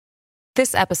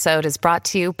This episode is brought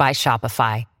to you by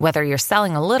Shopify. Whether you're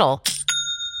selling a little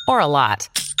or a lot,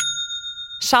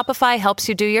 Shopify helps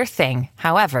you do your thing,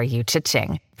 however you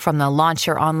cha-ching. From the launch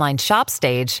your online shop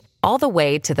stage, all the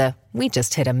way to the we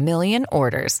just hit 1 million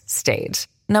orders stage.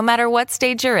 No matter what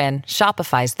stage you're in,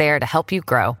 Shopify's there to help you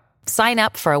grow. Sign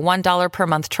up for a $1 per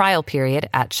month trial period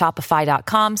at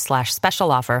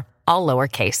shopify.com/special offer, all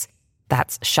lowercase.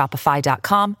 That's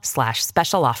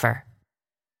shopify.com/special offer.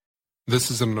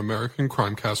 This is an American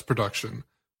Crimecast production.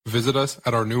 Visit us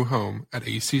at our new home at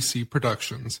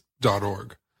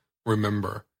accproductions.org.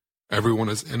 Remember, everyone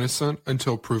is innocent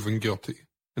until proven guilty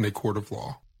in a court of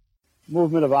law.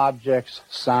 Movement of objects,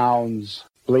 sounds,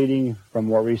 bleeding from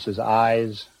Maurice's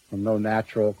eyes from no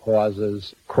natural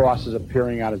causes, crosses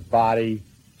appearing on his body.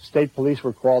 State police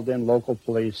were called in, local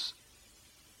police.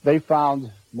 They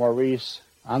found Maurice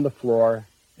on the floor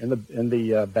in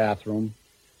the bathroom.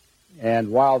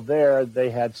 And while there,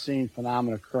 they had seen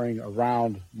phenomena occurring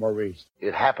around Maurice.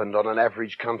 It happened on an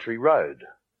average country road,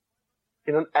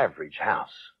 in an average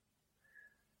house.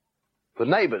 The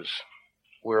neighbors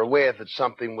were aware that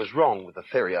something was wrong with the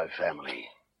Theriault family.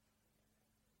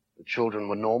 The children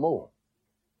were normal.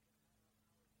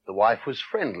 The wife was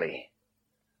friendly,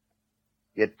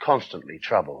 yet constantly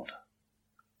troubled.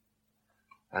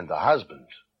 And the husband,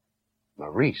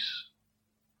 Maurice.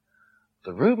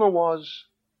 The rumor was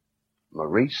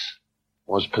Maurice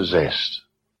was possessed.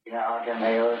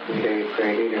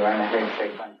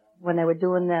 When they were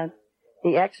doing the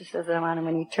exorcism on him,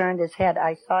 when he turned his head,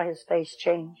 I saw his face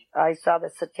change. I saw the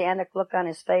satanic look on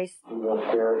his face.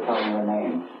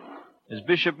 As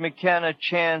Bishop McKenna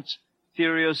chants,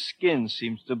 Theriault's skin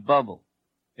seems to bubble.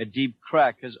 A deep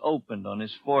crack has opened on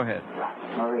his forehead.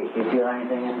 Maurice, do you feel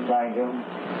anything inside you?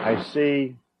 I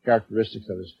see characteristics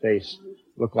of his face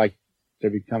look like they're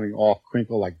becoming all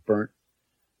crinkled, like burnt.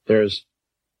 There's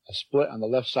a split on the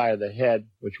left side of the head,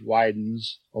 which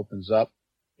widens, opens up.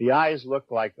 The eyes look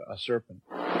like a serpent.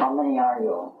 How many are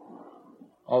you?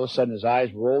 All of a sudden, his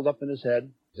eyes rolled up in his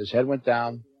head went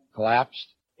down,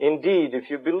 collapsed. Indeed, if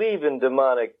you believe in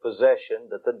demonic possession,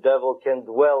 that the devil can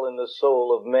dwell in the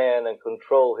soul of man and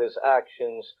control his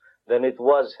actions, then it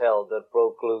was hell that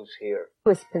broke loose here. He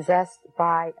was possessed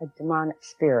by a demonic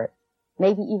spirit,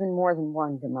 maybe even more than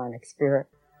one demonic spirit.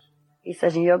 He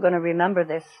says, you're going to remember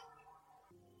this.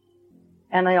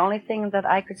 And the only thing that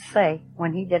I could say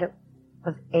when he did it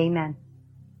was amen.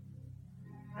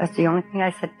 That's the only thing I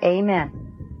said,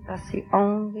 amen. That's the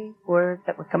only word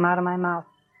that would come out of my mouth.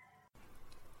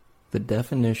 The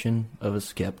definition of a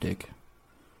skeptic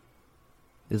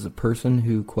is a person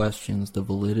who questions the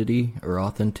validity or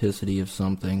authenticity of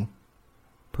something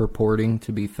purporting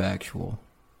to be factual.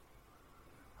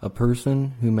 A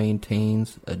person who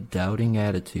maintains a doubting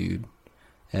attitude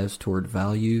as toward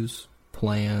values,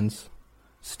 plans,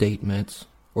 statements,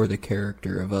 or the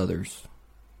character of others.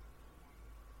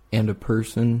 And a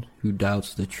person who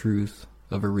doubts the truth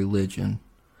of a religion,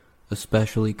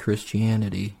 especially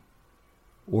Christianity,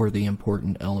 or the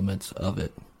important elements of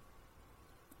it.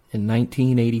 In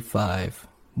 1985,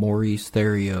 Maurice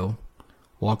Theriault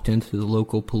walked into the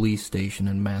local police station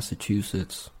in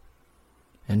Massachusetts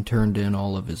and turned in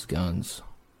all of his guns.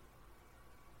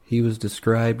 He was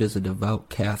described as a devout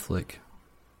Catholic,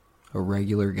 a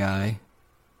regular guy,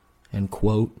 and,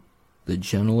 quote, the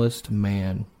gentlest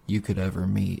man you could ever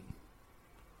meet.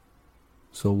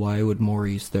 So why would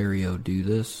Maurice Theriault do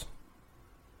this?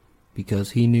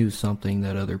 Because he knew something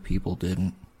that other people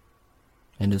didn't,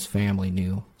 and his family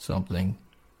knew something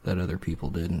that other people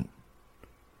didn't.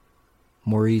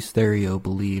 Maurice Theriault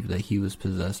believed that he was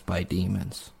possessed by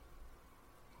demons.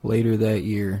 Later that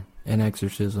year, an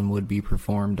exorcism would be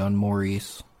performed on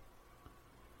Maurice.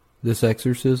 This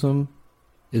exorcism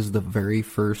is the very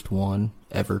first one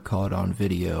ever caught on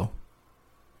video.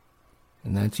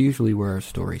 And that's usually where our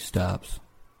story stops.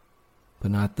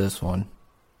 But not this one.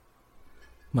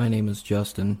 My name is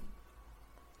Justin.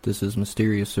 This is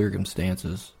Mysterious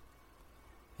Circumstances.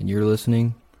 And you're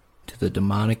listening to The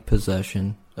Demonic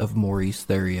Possession of Maurice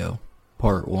Theriault,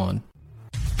 Part 1.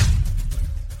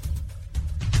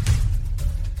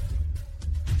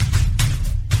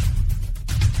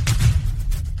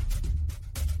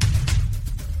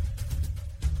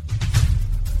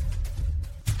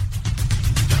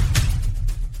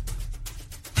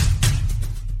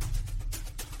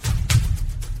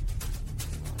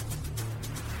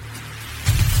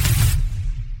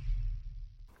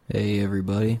 Hey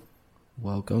everybody,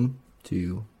 welcome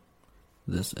to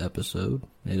this episode.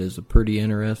 It is a pretty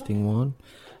interesting one.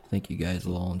 I think you guys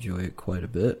will all enjoy it quite a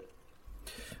bit.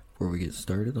 Before we get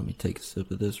started, let me take a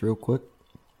sip of this real quick.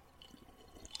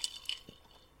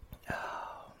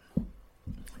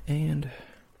 And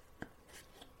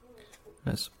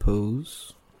I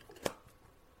suppose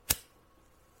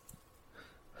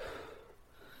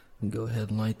I'll go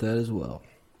ahead and light that as well.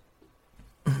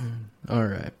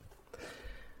 Alright.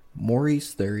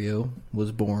 Maurice Theriault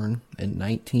was born in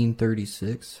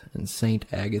 1936 in St.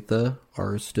 Agatha,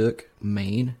 Aroostook,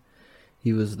 Maine.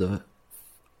 He was the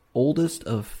oldest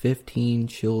of 15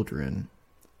 children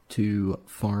to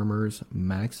farmers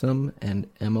Maxim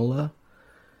and Emila.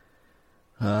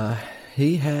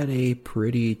 He had a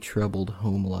pretty troubled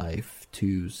home life,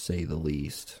 to say the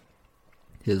least.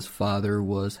 His father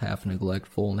was half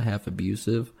neglectful and half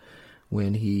abusive.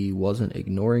 When he wasn't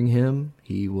ignoring him,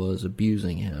 he was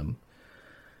abusing him.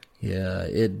 Yeah,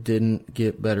 it didn't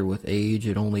get better with age,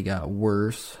 it only got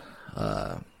worse.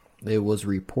 It was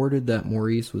reported that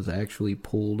Maurice was actually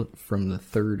pulled from the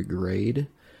 3rd grade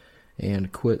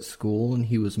and quit school, and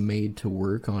he was made to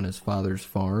work on his father's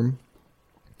farm.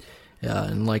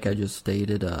 And like I just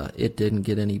stated, it didn't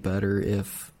get any better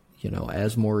if,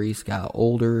 as Maurice got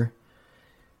older,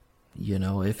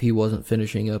 if he wasn't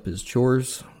finishing up his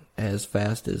chores as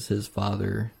fast as his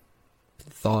father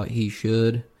thought he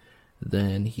should,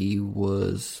 then he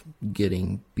was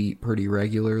getting beat pretty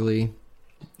regularly.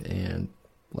 And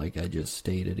like I just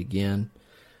stated again,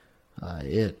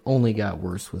 it only got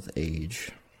worse with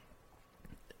age.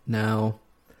 Now,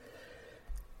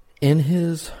 in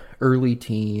his early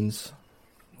teens,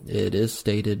 it is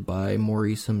stated by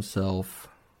Maurice himself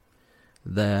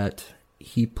that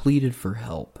he pleaded for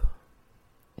help.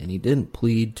 And he didn't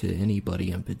plead to anybody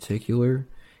in particular.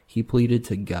 He pleaded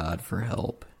to God for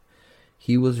help.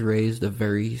 He was raised a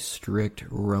very strict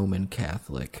Roman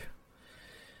Catholic.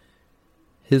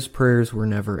 His prayers were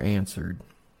never answered.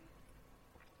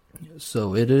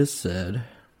 So it is said,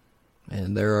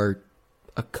 and there are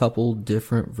a couple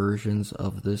different versions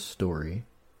of this story,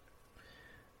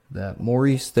 that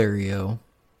Maurice Theriault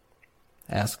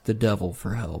asked the devil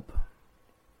for help,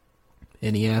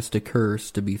 and he asked a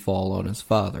curse to befall on his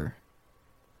father.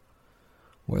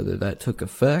 Whether that took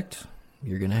effect,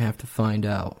 you're going to have to find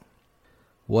out.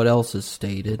 What else is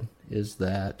stated is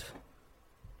that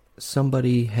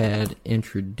somebody had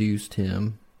introduced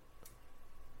him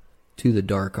to the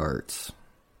dark arts,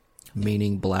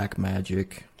 meaning black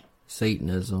magic,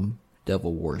 Satanism,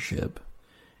 devil worship,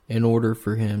 in order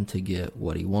for him to get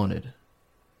what he wanted.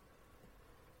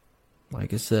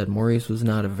 Like I said, Maurice was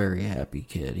not a very happy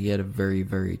kid. He had a very,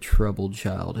 very troubled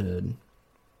childhood.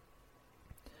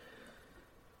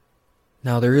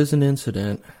 Now, there is an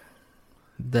incident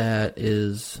that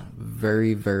is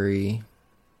very, very,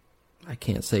 I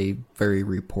can't say very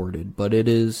reported, but it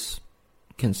is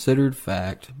considered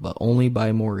fact, but only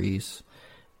by Maurice,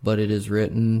 but it is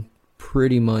written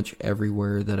pretty much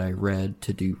everywhere that I read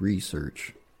to do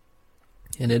research.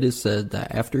 And it is said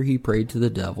that after he prayed to the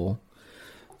devil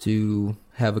to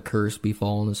have a curse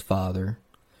befall on his father,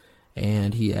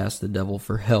 and he asked the devil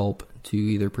for help to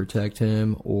either protect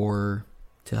him or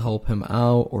to help him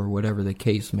out, or whatever the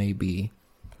case may be,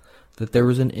 that there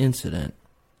was an incident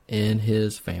in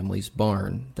his family's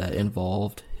barn that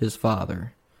involved his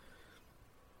father.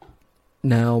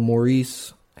 Now,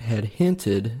 Maurice had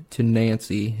hinted to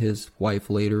Nancy, his wife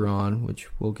later on, which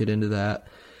we'll get into that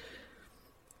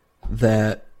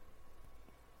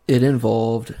it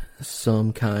involved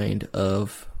some kind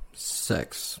of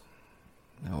sex.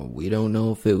 Now, we don't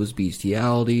know if it was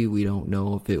bestiality, we don't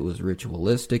know if it was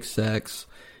ritualistic sex,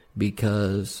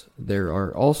 because there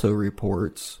are also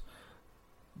reports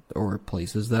or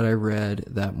places that I read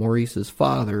that Maurice's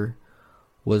father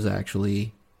was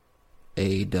actually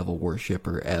a devil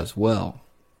worshipper as well.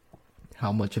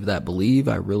 How much of that believe,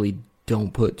 I really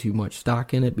don't put too much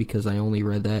stock in it, because I only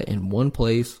read that in one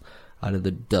place out of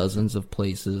the dozens of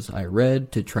places I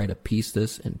read to try to piece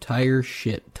this entire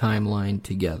shit timeline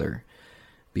together,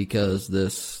 because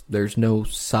there's no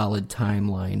solid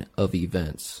timeline of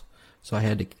events. So I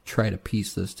had to try to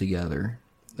piece this together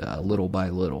little by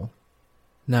little.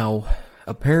 Now,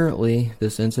 apparently,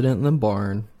 this incident in the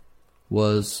barn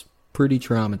was pretty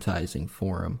traumatizing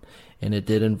for him, and it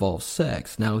did involve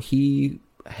sex. Now, he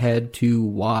had to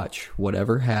watch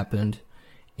whatever happened,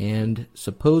 and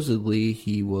supposedly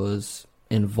he was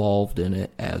involved in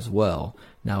it as well.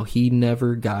 Now, he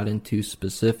never got into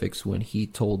specifics when he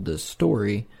told this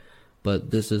story,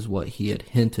 but this is what he had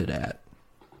hinted at.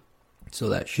 So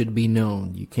that should be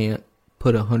known. You can't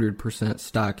put 100%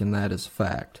 stock in that as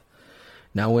fact.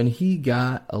 Now, when he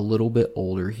got a little bit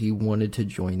older, he wanted to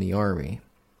join the army.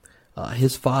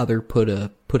 His father put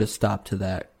a stop to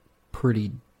that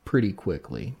pretty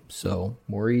quickly. So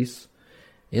Maurice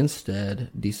instead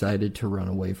decided to run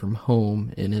away from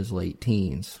home in his late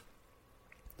teens.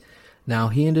 Now,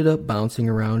 he ended up bouncing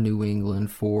around New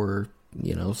England for,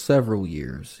 several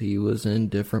years. He was in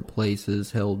different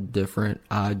places, held different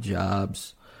odd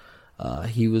jobs.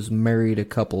 He was married a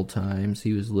couple times.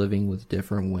 He was living with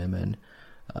different women.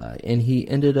 And he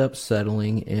ended up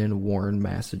settling in Warren,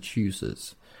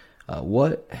 Massachusetts.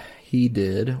 What he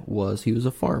did was he was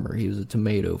a farmer. He was a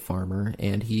tomato farmer,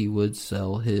 and he would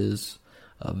sell his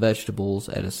vegetables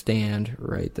at a stand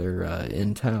right there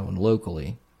in town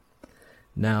locally.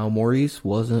 Now, Maurice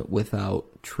wasn't without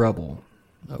trouble,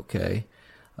 okay?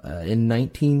 In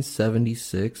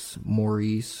 1976,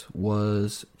 Maurice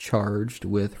was charged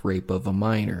with rape of a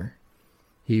minor.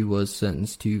 He was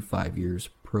sentenced to 5 years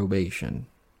probation,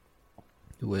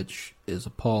 which is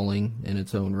appalling in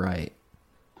its own right.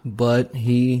 But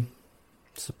he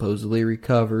supposedly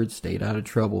recovered, stayed out of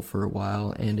trouble for a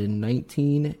while, and in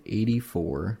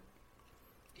 1984,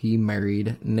 he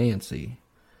married Nancy.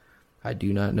 I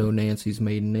do not know Nancy's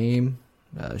maiden name.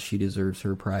 She deserves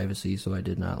her privacy, so I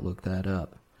did not look that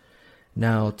up.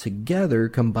 Now, together,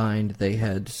 combined, they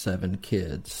had 7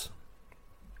 kids.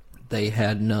 They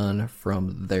had none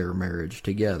from their marriage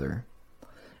together.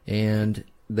 And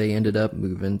they ended up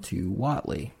moving to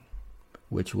Whatley,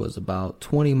 which was about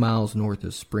 20 miles north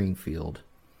of Springfield.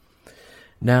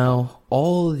 Now,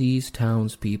 all of these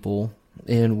townspeople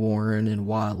in Warren and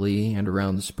Whatley and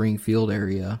around the Springfield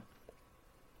area,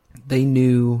 they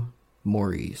knew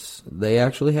Maurice. They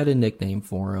actually had a nickname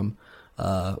for him,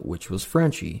 which was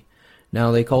Frenchie.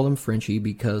 Now, they called him Frenchie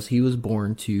because he was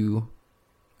born to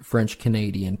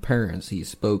French-Canadian parents. He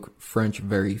spoke French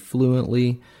very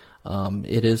fluently.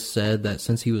 It is said that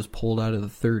since he was pulled out of the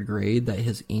 3rd grade, that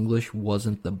his English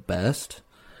wasn't the best,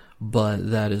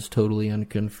 but that is totally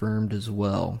unconfirmed as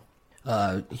well.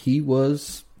 He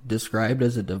was described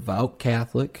as a devout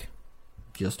Catholic,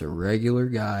 just a regular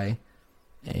guy,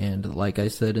 and like I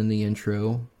said in the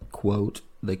intro, quote,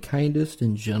 the kindest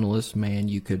and gentlest man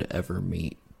you could ever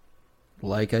meet.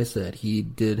 Like I said, he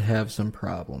did have some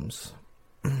problems.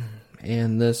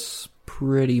 And this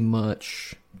pretty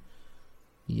much,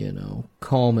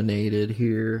 culminated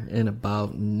here in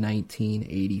about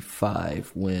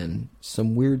 1985 when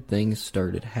some weird things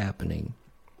started happening.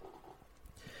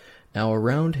 Now,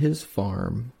 around his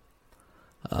farm,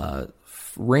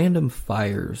 random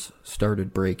fires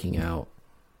started breaking out.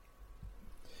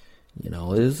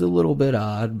 It is a little bit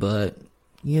odd, but,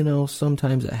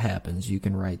 sometimes it happens. You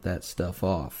can write that stuff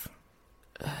off.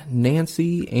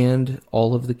 Nancy and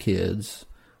all of the kids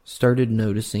started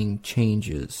noticing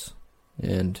changes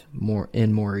in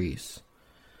Maurice.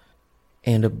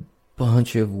 And a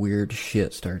bunch of weird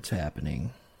shit starts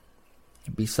happening.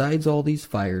 Besides all these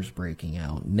fires breaking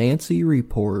out, Nancy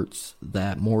reports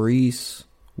that Maurice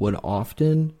would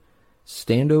often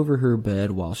stand over her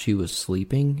bed while she was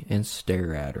sleeping and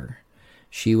stare at her.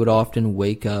 She would often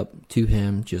wake up to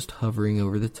him just hovering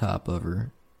over the top of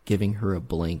her, giving her a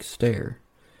blank stare.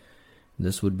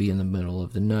 This would be in the middle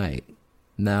of the night.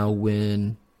 Now,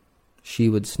 when she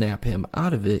would snap him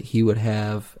out of it, he would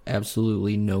have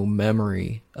absolutely no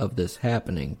memory of this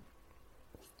happening.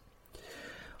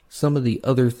 Some of the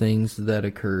other things that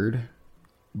occurred,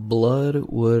 blood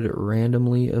would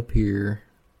randomly appear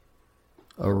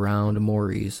around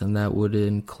Maurice, and that would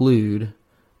include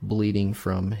bleeding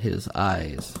from his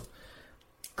eyes.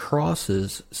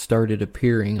 Crosses started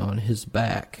appearing on his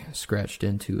back, scratched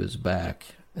into his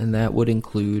back, and that would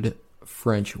include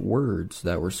French words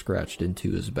that were scratched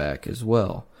into his back as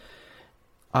well.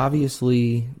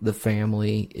 Obviously, the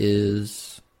family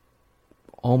is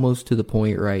almost to the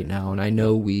point right now, and I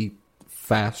know we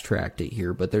fast-tracked it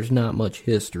here, but there's not much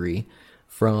history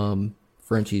from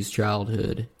Frenchie's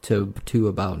childhood to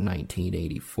about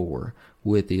 1984,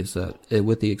 with the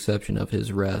exception of his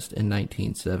arrest in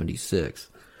 1976.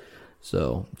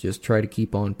 So just try to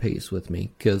keep on pace with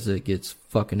me, because it gets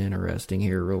fucking interesting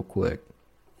here real quick.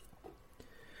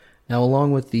 Now,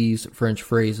 along with these French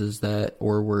phrases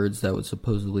or words that would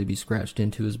supposedly be scratched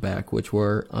into his back, which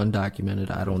were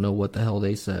undocumented, I don't know what the hell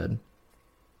they said,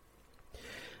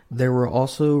 there were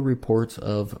also reports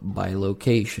of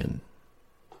bilocation.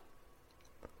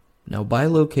 Now,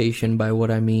 bilocation, by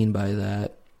what I mean by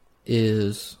that,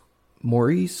 is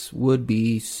Maurice would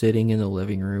be sitting in the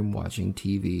living room watching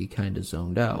TV, kind of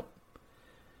zoned out.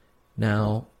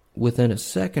 Now, within a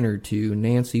second or two,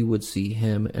 Nancy would see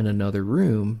him in another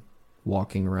room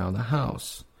walking around the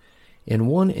house. In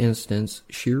one instance,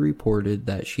 she reported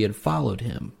that she had followed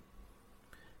him.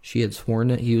 She had sworn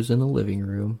that he was in the living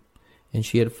room, and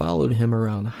she had followed him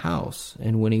around the house,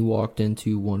 and when he walked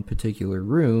into one particular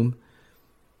room,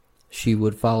 she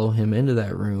would follow him into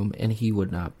that room, and he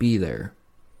would not be there.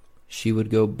 She would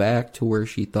go back to where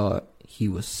she thought he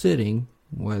was sitting,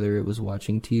 whether it was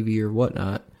watching TV or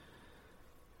whatnot,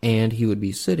 and he would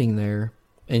be sitting there,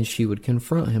 and she would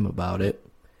confront him about it,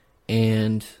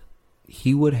 and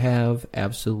he would have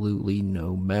absolutely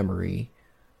no memory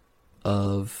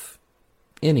of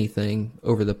anything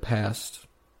over the past,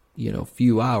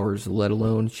 few hours, let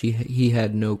alone he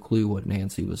had no clue what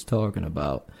Nancy was talking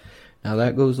about. Now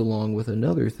that goes along with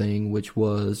another thing, which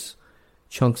was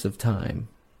chunks of time.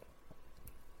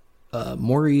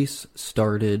 Maurice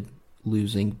started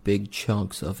losing big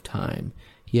chunks of time.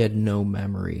 He had no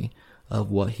memory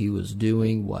of what he was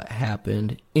doing, what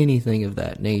happened, anything of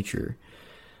that nature.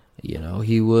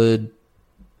 He would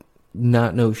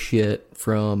not know shit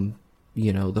from,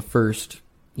 the first,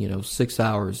 6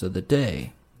 hours of the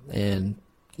day. And,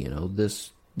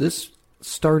 this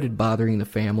started bothering the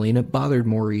family, and it bothered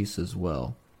Maurice as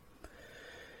well.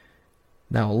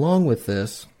 Now, along with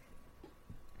this,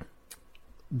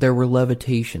 there were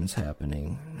levitations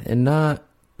happening, and not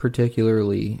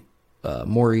particularly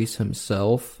Maurice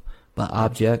himself, but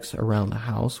objects around the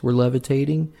house were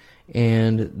levitating,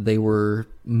 and they were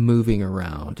moving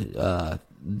around.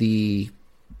 The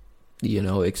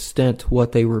extent to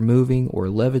what they were moving or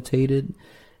levitated,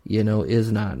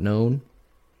 is not known.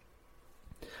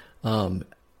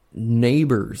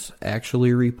 Neighbors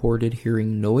actually reported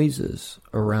hearing noises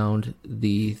around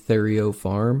the Theriault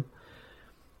farm.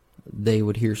 They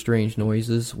would hear strange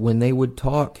noises when they would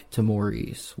talk to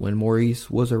Maurice. When Maurice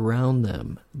was around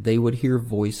them, they would hear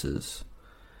voices.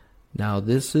 Now,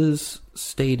 this is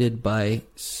stated by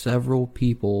several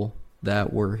people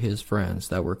that were his friends,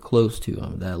 that were close to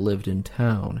him, that lived in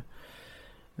town.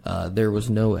 There was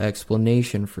no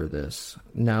explanation for this.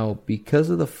 Now, because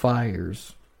of the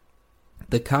fires,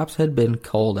 the cops had been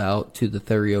called out to the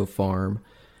Theriault farm,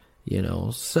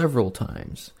 several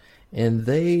times. And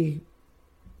they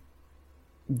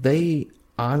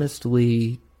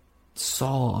honestly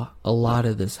saw a lot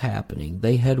of this happening.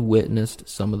 They had witnessed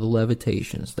some of the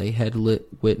levitations. They had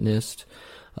witnessed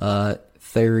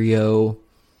Theriault,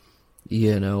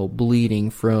 bleeding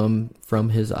from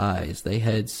his eyes. They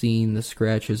had seen the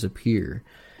scratches appear.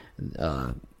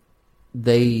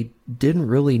 They didn't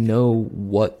really know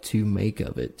what to make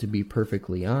of it, to be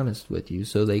perfectly honest with you.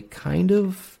 So they kind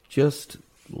of just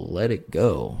let it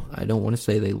go. I don't want to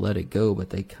say they let it go, but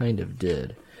they kind of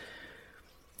did.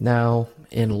 Now,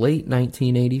 in late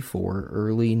 1984,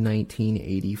 early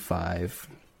 1985,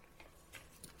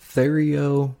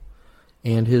 Theriault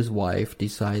and his wife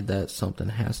decide that something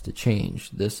has to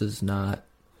change. This is not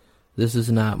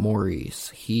Maurice.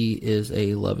 He is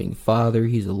a loving father.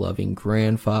 He's a loving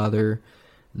grandfather.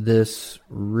 This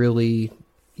really,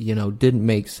 didn't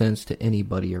make sense to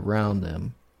anybody around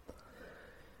them.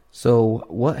 So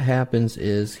what happens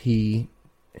is him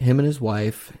and his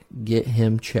wife get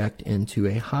him checked into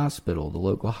a hospital, the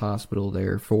local hospital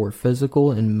there, for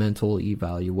physical and mental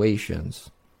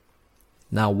evaluations.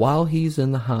 Now, while he's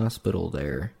in the hospital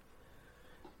there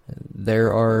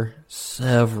are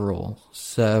several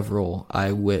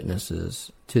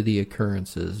eyewitnesses to the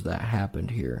occurrences that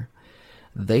happened here.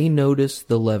 They notice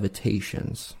the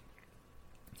levitations.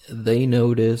 They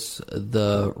notice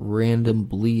the random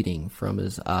bleeding from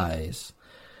his eyes.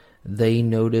 They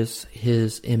notice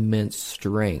his immense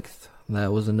strength.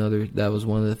 That was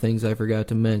one of the things I forgot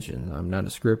to mention. I'm not a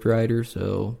script writer,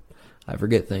 so I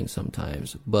forget things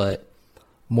sometimes. But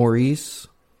Maurice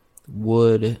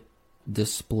would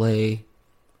display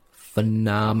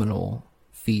phenomenal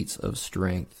feats of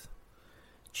strength.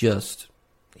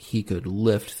 He could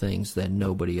lift things that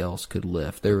nobody else could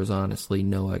lift. There was honestly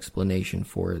no explanation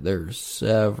for it. There's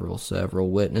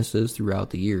several witnesses throughout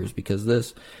the years, because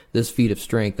this feat of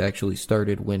strength actually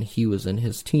started when he was in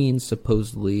his teens,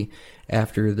 supposedly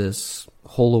after this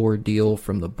whole ordeal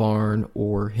from the barn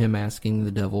or him asking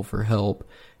the devil for help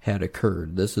had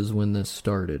occurred. This is when this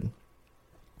started.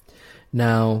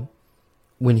 Now,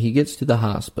 when he gets to the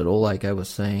hospital, like I was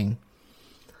saying,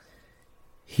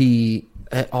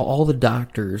 all the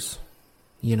doctors,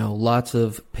 lots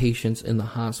of patients in the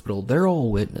hospital, they're all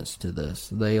witness to this.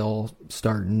 They all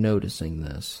start noticing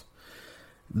this.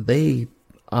 They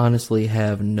honestly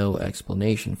have no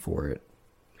explanation for it.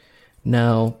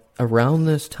 Now, around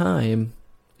this time,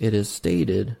 it is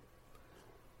stated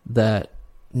that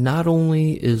not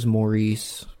only is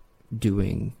Maurice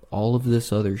doing all of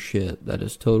this other shit that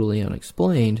is totally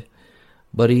unexplained,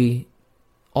 but he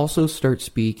also starts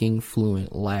speaking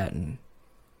fluent Latin.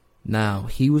 Now,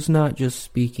 he was not just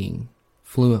speaking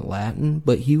fluent Latin,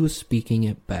 but he was speaking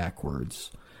it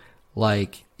backwards,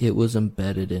 like it was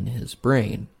embedded in his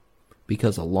brain.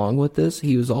 Because along with this,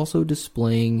 he was also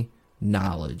displaying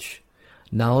knowledge.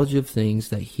 knowledge of things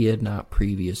that he had not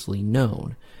previously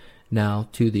known. Now,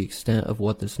 to the extent of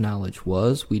what this knowledge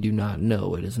was, we do not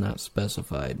know. It is not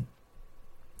specified.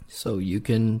 So you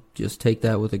can just take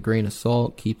that with a grain of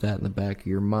salt, keep that in the back of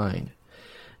your mind.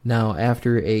 Now,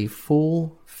 after a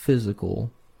full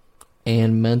physical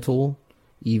and mental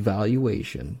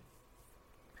evaluation,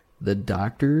 the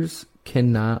doctors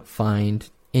cannot find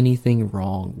anything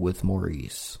wrong with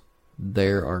Maurice.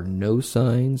 There are no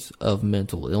signs of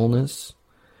mental illness.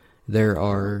 There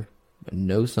are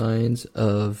no signs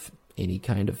of any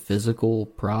kind of physical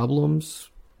problems,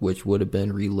 which would have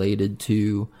been related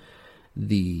to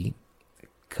the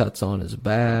cuts on his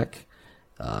back,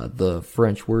 the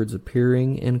French words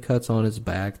appearing in cuts on his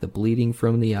back, the bleeding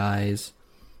from the eyes,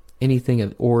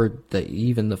 anything, or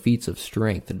even the feats of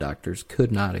strength the doctors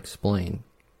could not explain.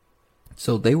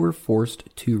 So they were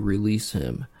forced to release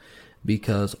him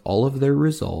because all of their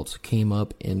results came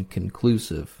up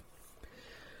inconclusive.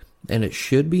 And it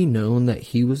should be known that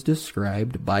he was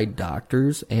described by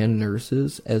doctors and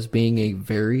nurses as being a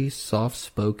very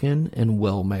soft-spoken and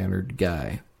well-mannered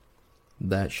guy.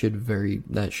 That should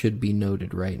be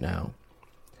noted right now.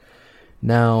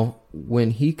 Now, when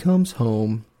he comes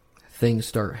home, things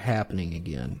start happening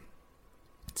again.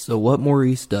 So what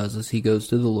Maurice does is he goes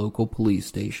to the local police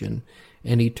station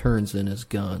and he turns in his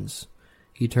guns.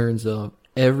 He turns up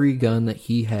every gun that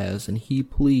he has, and he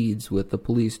pleads with the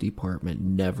police department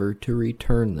never to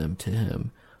return them to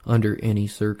him under any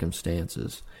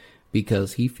circumstances,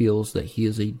 because he feels that he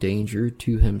is a danger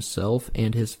to himself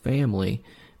and his family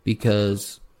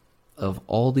because of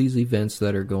all these events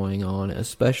that are going on,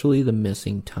 especially the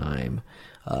missing time.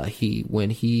 When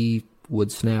he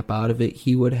would snap out of it,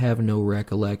 he would have no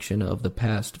recollection of the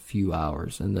past few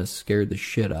hours, and this scared the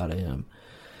shit out of him.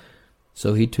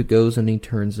 So he goes and he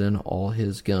turns in all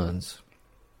his guns.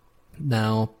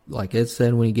 Now, like Ed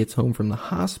said, when he gets home from the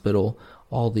hospital,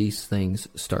 all these things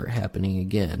start happening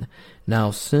again. Now,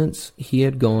 since he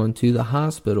had gone to the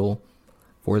hospital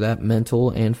for that mental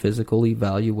and physical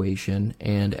evaluation,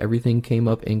 and everything came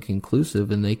up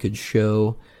inconclusive, and they could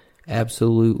show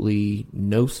absolutely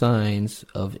no signs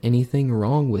of anything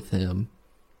wrong with him,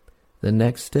 the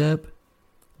next step,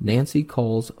 Nancy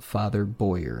calls Father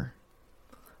Boyer.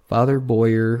 Father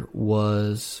Boyer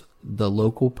was the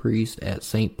local priest at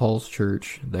St. Paul's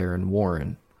Church there in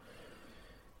Warren.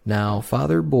 Now,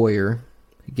 Father Boyer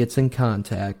gets in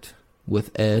contact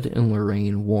with Ed and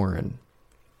Lorraine Warren.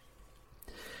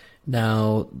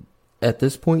 Now, at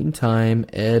this point in time,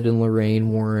 Ed and Lorraine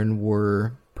Warren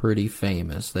were pretty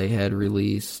famous. They had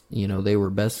released, they were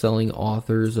best-selling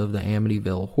authors of the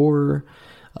Amityville Horror.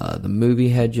 The movie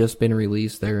had just been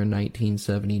released there in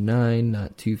 1979,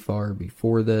 not too far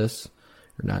before this,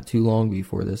 or not too long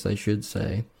before this, I should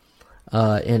say.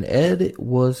 And Ed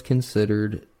was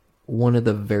considered one of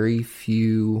the very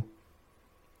few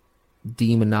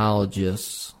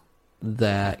demonologists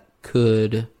that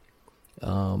could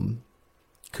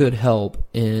help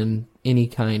in any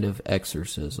kind of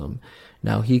exorcism.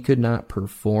 Now, he could not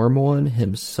perform one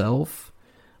himself,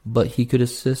 but he could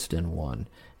assist in one.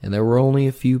 And there were only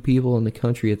a few people in the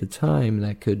country at the time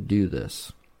that could do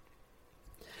this.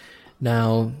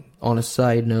 Now, on a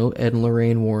side note, Ed and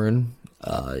Lorraine Warren,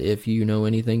 if you know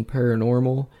anything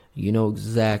paranormal, you know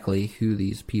exactly who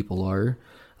these people are.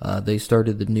 They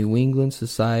started the New England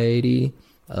Society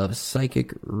of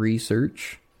Psychic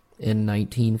Research in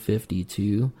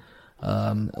 1952.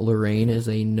 Lorraine is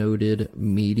a noted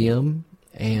medium,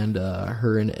 and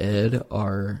her and Ed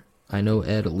are... I know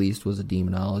Ed at least was a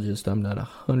demonologist. I'm not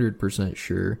 100%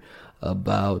 sure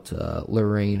about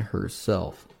Lorraine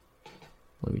herself.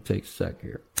 Let me take a sec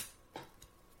here.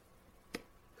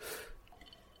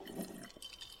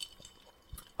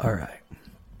 Alright.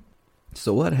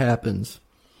 So what happens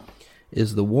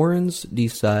is the Warrens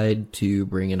decide to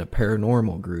bring in a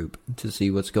paranormal group to see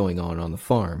what's going on the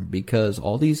farm, because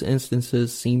all these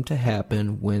instances seem to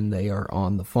happen when they are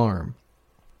on the farm.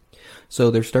 So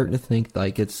they're starting to think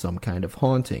like it's some kind of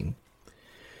haunting.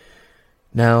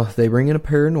 Now, they bring in a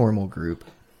paranormal group,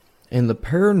 and the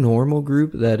paranormal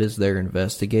group that is there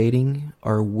investigating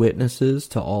are witnesses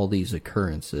to all these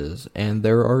occurrences, and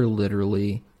there are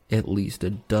literally at least a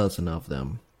dozen of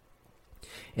them.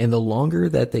 And the longer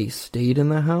that they stayed in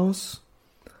the house,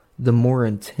 the more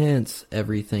intense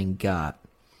everything got.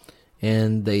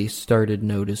 And they started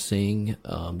noticing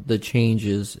the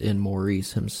changes in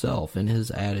Maurice himself, and his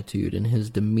attitude and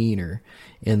his demeanor,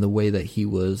 and the way that he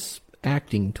was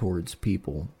acting towards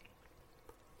people.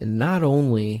 And not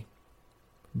only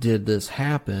did this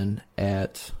happen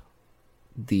at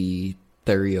the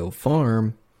Theriault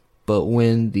farm, but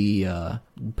when the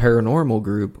paranormal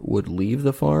group would leave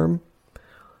the farm,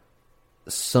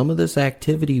 some of this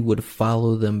activity would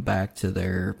follow them back to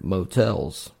their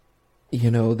motels.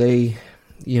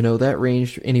 That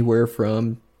ranged anywhere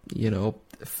from,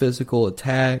 physical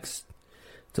attacks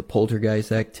to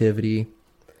poltergeist activity.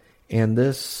 And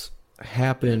this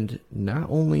happened not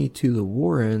only to the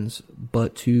Warrens,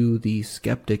 but to the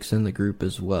skeptics in the group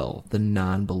as well, the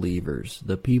non-believers,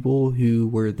 the people who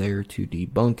were there to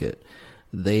debunk it.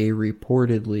 They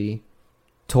reportedly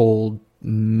told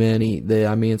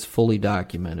it's fully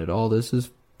documented. All this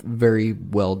is very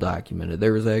well documented.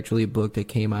 There was actually a book that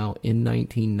came out in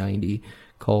 1990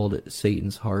 called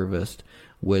Satan's Harvest,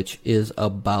 which is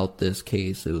about this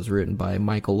case. It was written by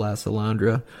Michael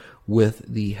LaSalandra with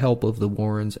the help of the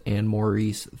Warrens and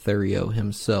Maurice Theriault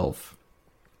himself.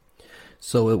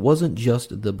 So it wasn't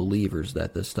just the believers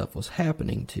that this stuff was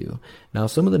happening to. Now,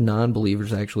 some of the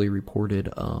non-believers actually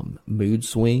reported mood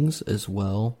swings as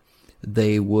well.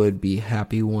 They would be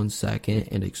happy one second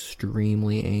and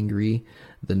extremely angry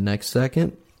the next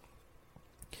second.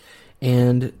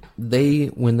 And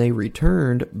when they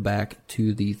returned back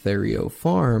to the Theriault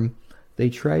farm, they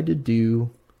tried to do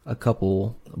a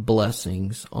couple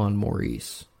blessings on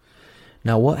Maurice.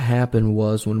 Now, what happened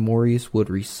was when Maurice would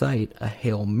recite a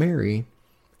Hail Mary,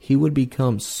 he would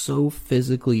become so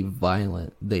physically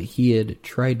violent that he had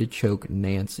tried to choke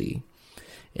Nancy.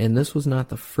 And this was not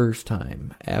the first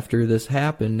time. After this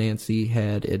happened, Nancy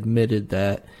had admitted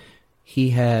that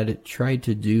he had tried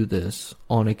to do this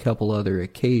on a couple other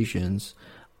occasions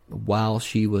while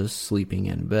she was sleeping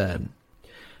in bed.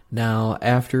 Now,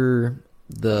 after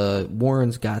the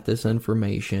Warrens got this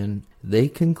information, they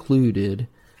concluded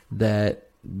that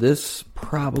this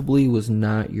probably was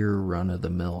not your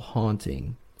run-of-the-mill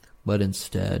haunting, but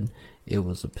instead it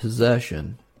was a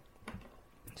possession.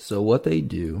 So what they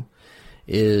do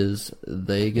is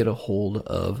they get a hold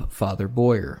of Father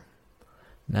Boyer.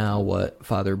 Now, what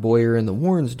Father Boyer and the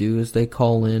Warrens do is they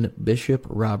call in Bishop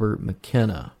Robert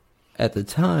McKenna. At the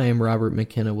time, Robert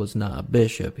McKenna was not a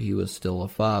bishop. He was still a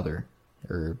father,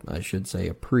 or I should say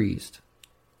a priest.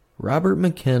 Robert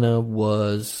McKenna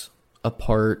was a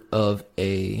part of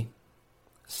a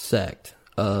sect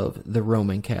of the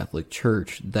Roman Catholic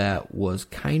Church that was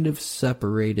kind of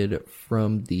separated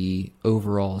from the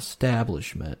overall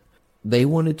establishment. They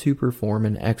wanted to perform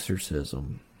an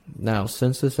exorcism. Now,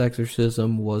 since this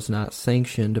exorcism was not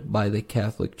sanctioned by the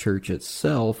Catholic Church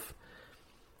itself,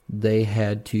 they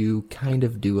had to kind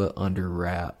of do it under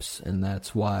wraps, and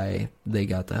that's why they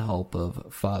got the help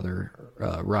of Father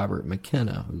Robert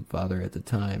McKenna, who father at the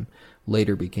time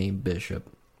later became bishop.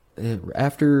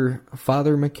 After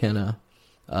Father McKenna,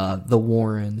 the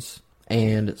Warrens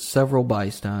and several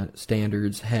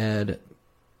bystanders had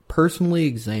personally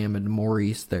examined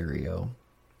Maurice Theriault.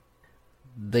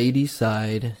 They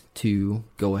decide to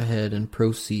go ahead and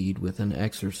proceed with an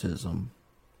exorcism.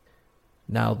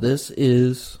 Now, this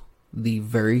is the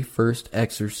very first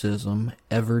exorcism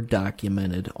ever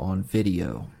documented on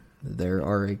video. There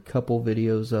are a couple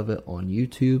videos of it on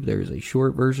YouTube. There's a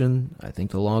short version. I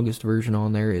think the longest version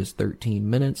on there is 13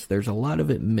 minutes. There's a lot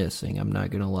of it missing, I'm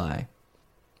not going to lie.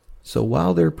 So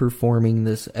while they're performing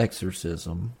this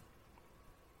exorcism,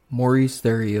 Maurice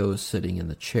Theriault is sitting in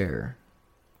the chair.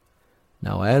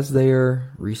 Now, as they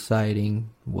are reciting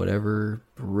whatever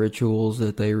rituals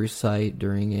that they recite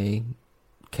during a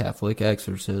Catholic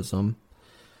exorcism,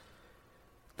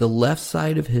 the left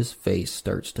side of his face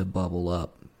starts to bubble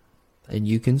up, and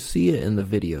you can see it in the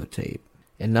videotape.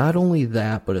 And not only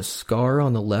that, but a scar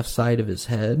on the left side of his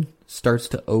head starts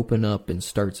to open up and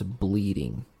starts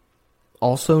bleeding.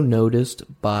 Also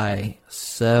noticed by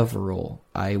several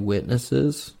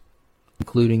eyewitnesses,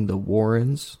 including the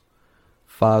Warrens,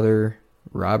 Father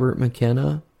Robert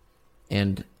McKenna,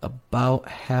 and about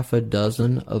half a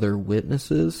dozen other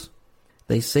witnesses.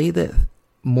 They say that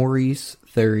Maurice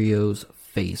Theriault's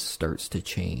face starts to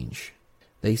change.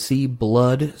 They see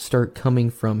blood start coming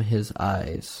from his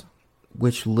eyes,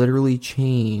 which literally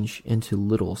change into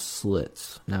little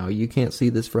slits. Now, you can't see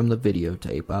this from the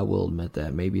videotape, I will admit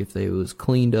that. Maybe if they was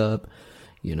cleaned up,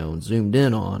 and zoomed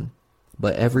in on.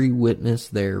 But every witness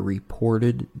there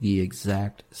reported the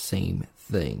exact same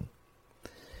thing.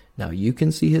 Now, you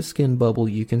can see his skin bubble,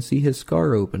 you can see his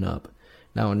scar open up.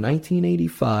 Now, in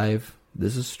 1985,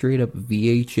 this is straight up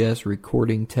VHS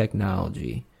recording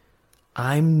technology.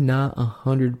 I'm not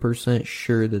 100%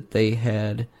 sure that they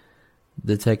had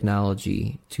the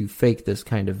technology to fake this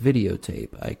kind of videotape.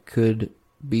 I could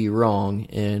be wrong,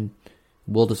 and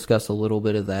we'll discuss a little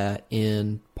bit of that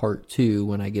in part 2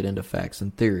 when I get into facts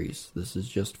and theories. This is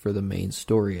just for the main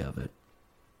story of it.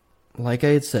 Like I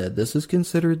had said, this is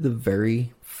considered the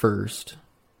very first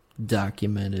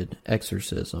documented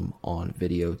exorcism on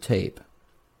videotape.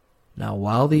 Now,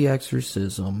 while the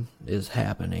exorcism is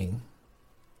happening,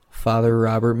 Father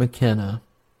Robert McKenna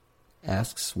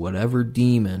asks whatever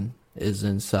demon is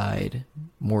inside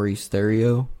Maurice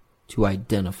Theriault to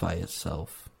identify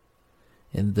itself.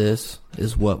 And this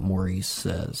is what Maurice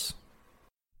says.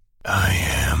 I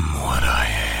am what I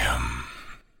am,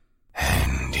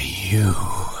 and you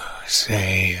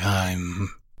say I'm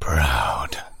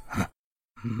proud.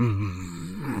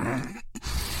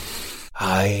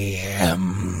 I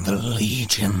am the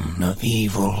legion of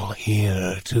evil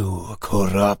here to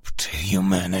corrupt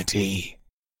humanity.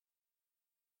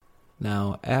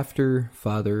 Now, after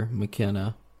Father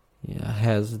McKenna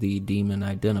has the demon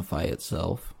identify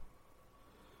itself,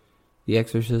 the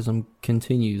exorcism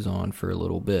continues on for a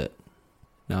little bit.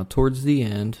 Now, towards the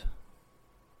end,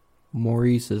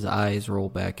 Maurice's eyes roll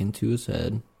back into his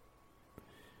head.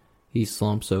 He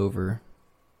slumps over,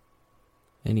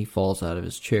 and he falls out of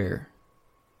his chair.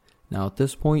 Now, at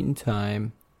this point in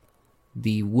time,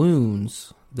 the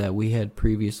wounds that we had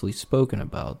previously spoken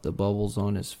about, the bubbles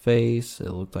on his face,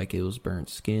 it looked like it was burnt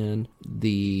skin,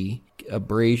 the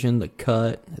abrasion, the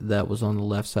cut that was on the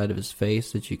left side of his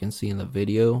face that you can see in the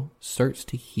video, starts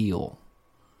to heal.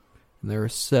 And there are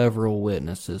several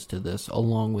witnesses to this,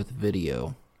 along with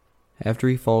video. After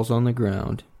he falls on the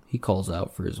ground, he calls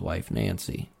out for his wife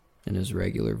Nancy in his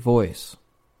regular voice.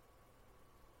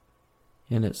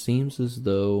 And it seems as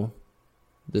though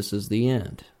this is the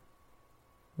end.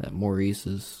 That Maurice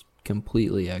is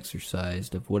completely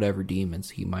exorcised of whatever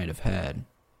demons he might have had.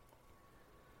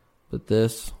 But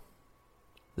this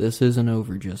isn't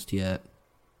over just yet.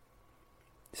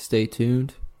 Stay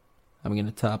tuned. I'm going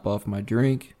to top off my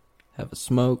drink, have a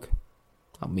smoke.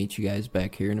 I'll meet you guys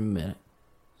back here in a minute.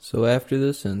 So after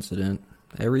this incident,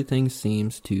 everything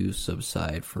seems to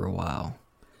subside for a while.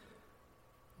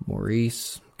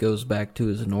 Maurice goes back to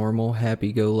his normal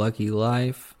happy-go-lucky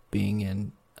life, being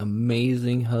an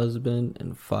amazing husband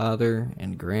and father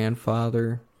and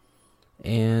grandfather,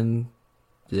 and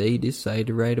they decide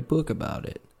to write a book about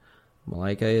it.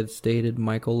 Like I had stated,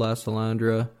 Michael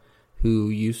LaSalandra, who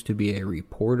used to be a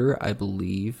reporter, I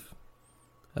believe,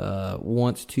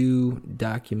 wants to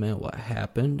document what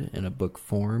happened in a book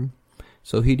form.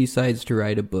 So he decides to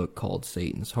write a book called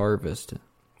Satan's Harvest.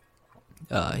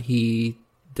 He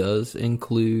does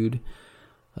include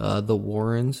the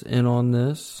Warrens in on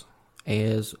this,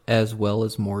 as well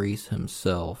as Maurice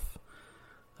himself.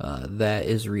 That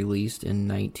is released in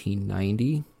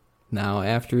 1990. Now,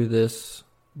 after this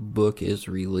book is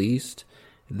released,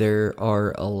 there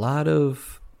are a lot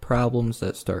of problems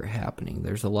that start happening.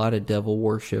 There's a lot of devil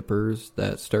worshippers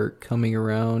that start coming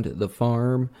around the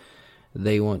farm.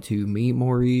 They want to meet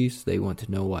Maurice. They want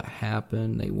to know what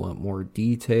happened. They want more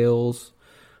details.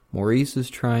 Maurice is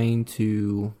trying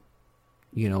to,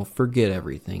 forget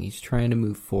everything. He's trying to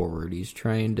move forward. He's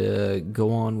trying to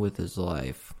go on with his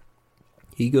life.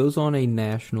 He goes on a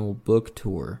national book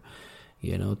tour,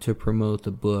 to promote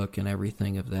the book and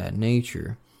everything of that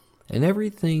nature. And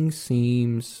everything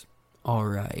seems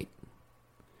alright.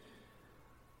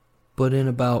 But in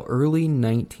about early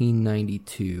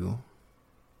 1992,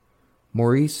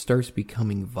 Maurice starts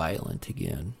becoming violent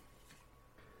again.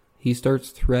 He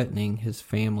starts threatening his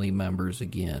family members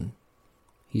again.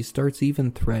 He starts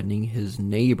even threatening his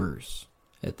neighbors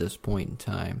at this point in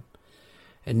time.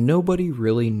 And nobody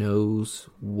really knows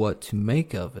what to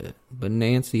make of it. But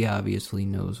Nancy obviously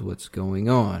knows what's going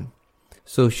on.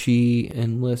 So she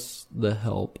enlists the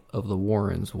help of the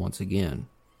Warrens once again.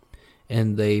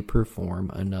 And they perform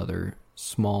another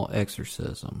small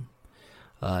exorcism.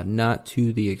 Not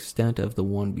to the extent of the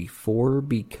one before,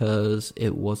 because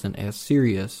it wasn't as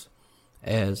serious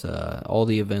as all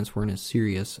the events weren't as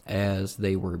serious as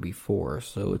they were before.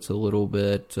 So it's a little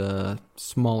bit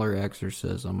smaller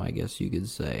exorcism, I guess you could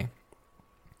say.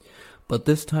 But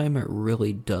this time it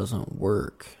really doesn't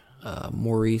work.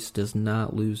 Maurice does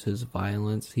not lose his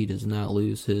violence. He does not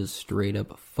lose his straight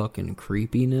up fucking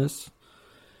creepiness.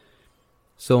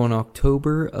 So in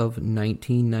October of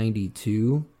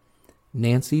 1992,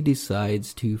 Nancy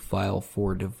decides to file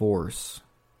for divorce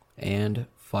and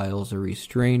files a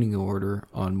restraining order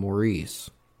on Maurice.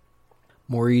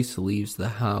 Maurice leaves the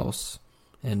house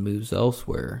and moves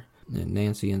elsewhere, and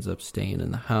Nancy ends up staying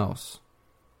in the house.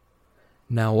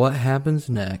 Now what happens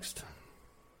next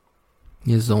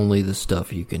is only the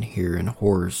stuff you can hear in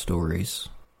horror stories.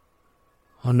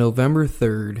 On November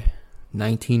 3rd,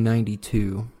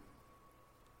 1992,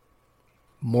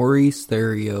 Maurice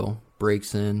Theriault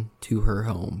breaks in to her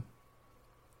home.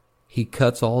 He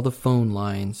cuts all the phone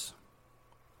lines,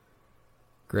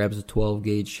 grabs a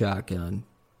 12-gauge shotgun,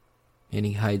 and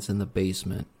he hides in the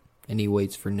basement, and he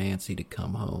waits for Nancy to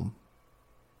come home.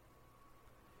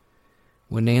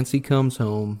 When Nancy comes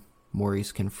home,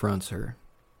 Maurice confronts her.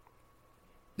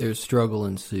 Their struggle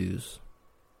ensues.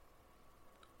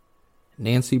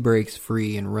 Nancy breaks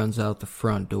free and runs out the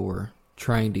front door,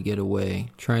 trying to get away,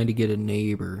 trying to get a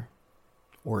neighbor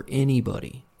or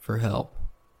anybody for help.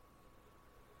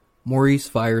 Maurice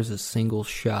fires a single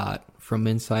shot from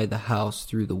inside the house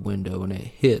through the window, and it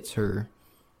hits her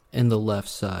in the left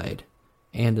side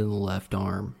and in the left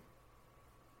arm.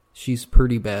 She's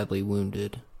pretty badly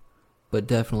wounded, but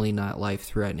definitely not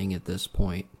life-threatening at this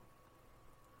point.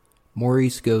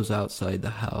 Maurice goes outside the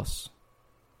house,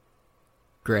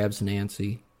 grabs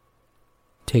Nancy,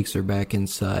 takes her back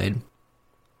inside,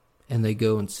 and they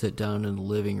go and sit down in the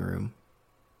living room.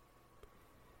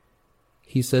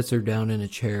 He sets her down in a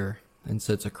chair and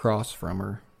sits across from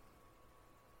her.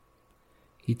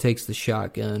 He takes the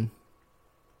shotgun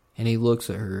and he looks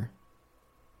at her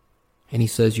and he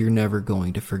says, "You're never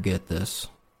going to forget this.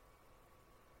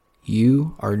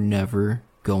 You are never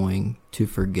going to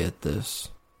forget this."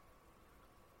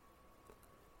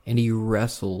 And he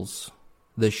wrestles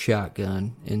the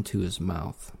shotgun into his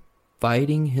mouth,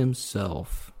 fighting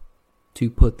himself to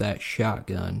put that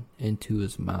shotgun into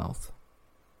his mouth.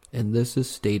 And this is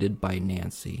stated by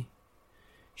Nancy.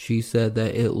 She said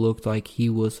that it looked like he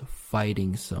was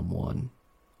fighting someone.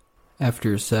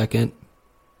 After a second,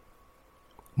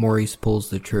 Maurice pulls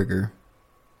the trigger.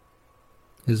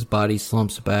 His body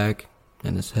slumps back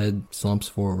and his head slumps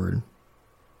forward.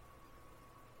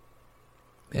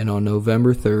 And on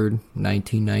November 3rd,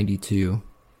 1992,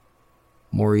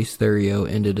 Maurice Theriault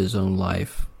ended his own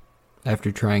life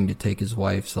after trying to take his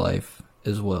wife's life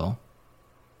as well.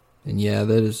 And yeah,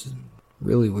 that is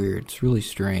really weird. It's really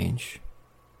strange.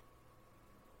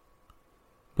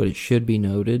 But it should be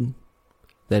noted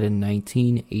that in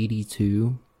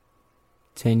 1982,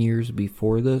 10 years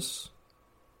before this,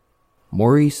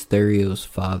 Maurice Theriault's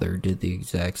father did the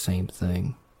exact same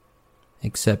thing,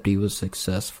 except he was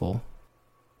successful.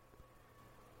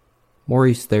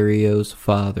 Maurice Theriault's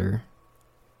father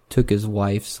took his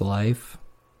wife's life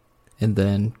and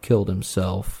then killed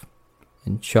himself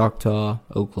in Choctaw,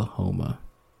 Oklahoma.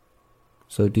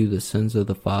 So do the sins of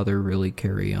the father really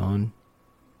carry on?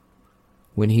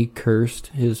 When he cursed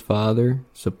his father,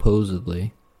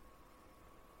 supposedly,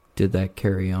 did that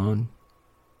carry on?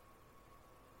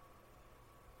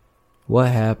 What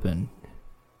happened?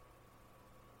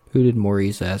 Who did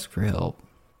Maurice ask for help?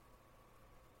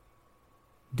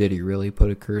 Did he really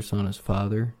put a curse on his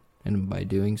father? And by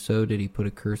doing so, did he put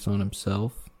a curse on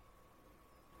himself?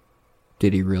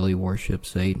 Did he really worship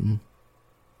Satan?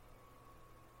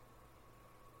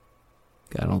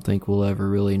 I don't think we'll ever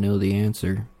really know the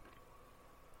answer.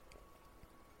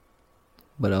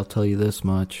 But I'll tell you this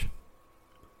much.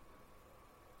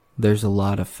 There's a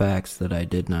lot of facts that I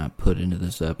did not put into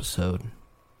this episode.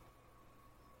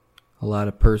 A lot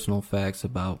of personal facts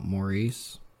about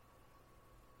Maurice.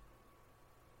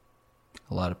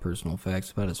 A lot of personal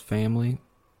facts about his family.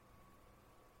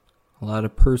 A lot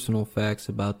of personal facts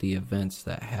about the events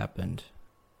that happened.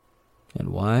 And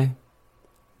why?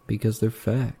 Because they're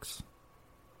facts.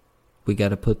 We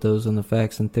gotta put those in the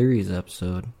Facts and Theories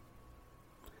episode.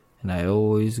 And I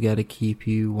always gotta keep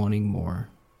you wanting more.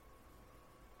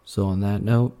 So on that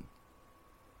note,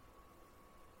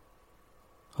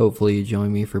 hopefully you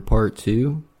join me for part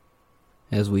 2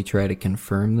 as we try to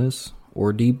confirm this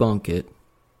or debunk it.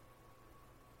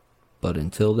 But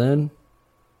until then,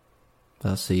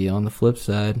 I'll see you on the flip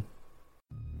side.